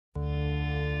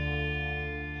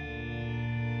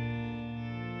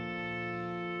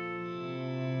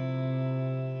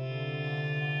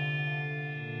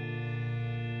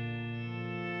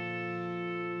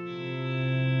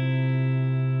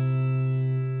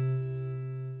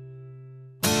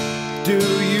Do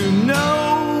you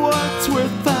know what's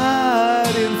worth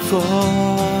fighting for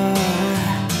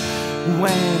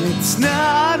when it's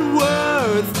not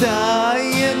worth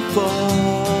dying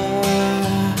for?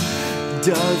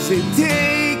 Does it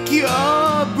take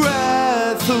your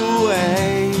breath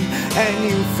away and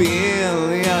you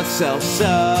feel yourself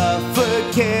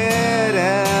suffocating?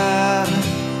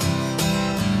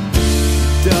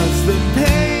 Does the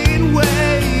pain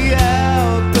weigh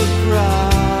out the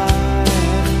pride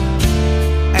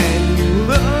and you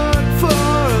look for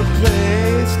a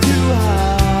place to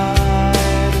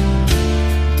hide?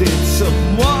 Did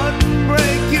someone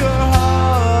break your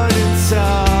heart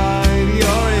inside?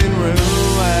 You're in ruins.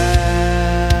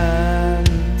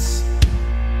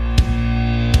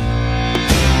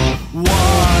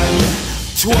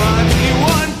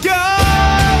 121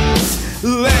 guns,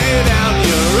 lay down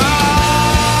your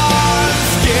arms,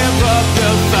 give up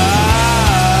the fight.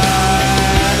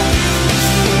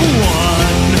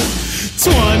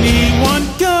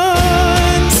 121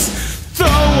 guns, throw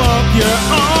up your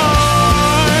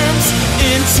arms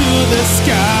into the sky,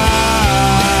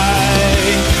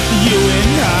 you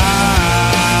and I.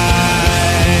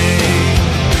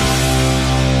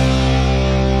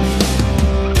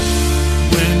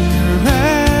 When you're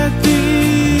at the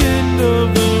end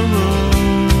of the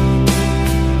road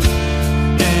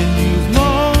and you've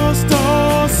lost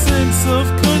all sense of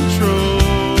control,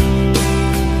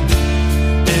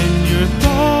 and your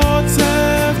thoughts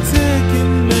have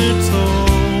taken their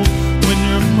toll, when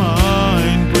your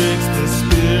mind breaks the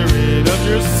spirit of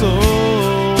your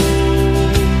soul,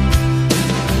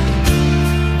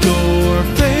 your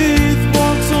faith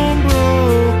walks on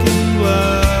broken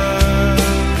glass,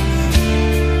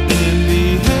 and the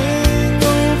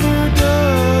hangover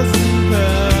doesn't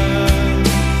pass.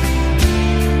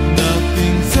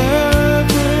 Nothing's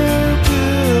ever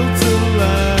built to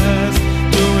last.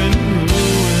 You're in ruins.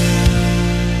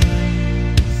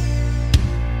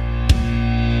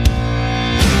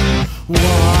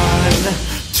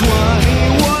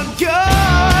 121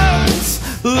 guns,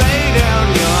 lay down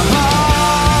your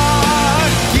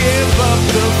heart, give up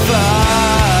the fight.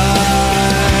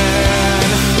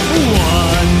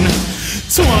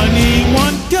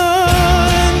 121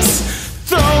 guns,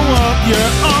 throw up your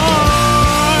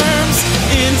arms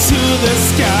into the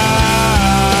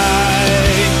sky,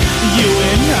 you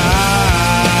and I.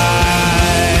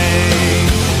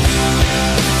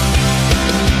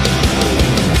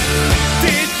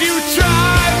 Did you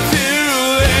try to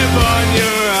live on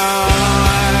your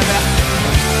own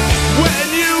when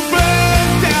you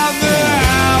burned down the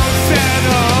house at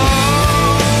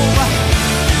home?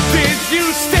 Did you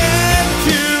stand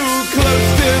too close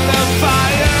to the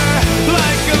fire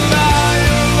like a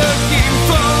liar looking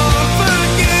for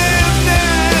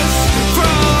forgiveness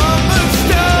from the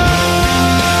stone?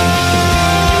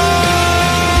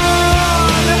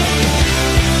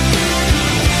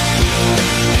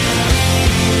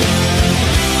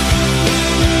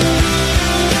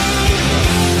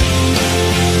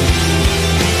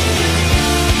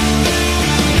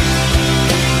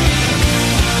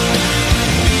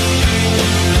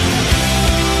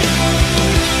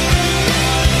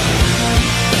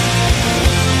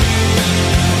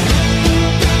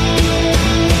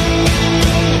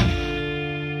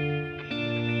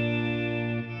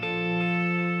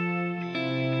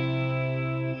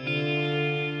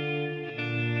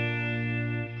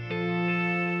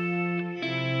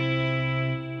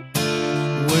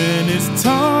 When it's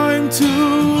time to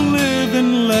live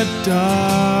and let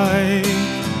die,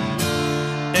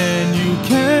 and you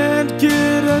can't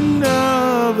get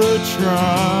another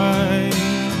try,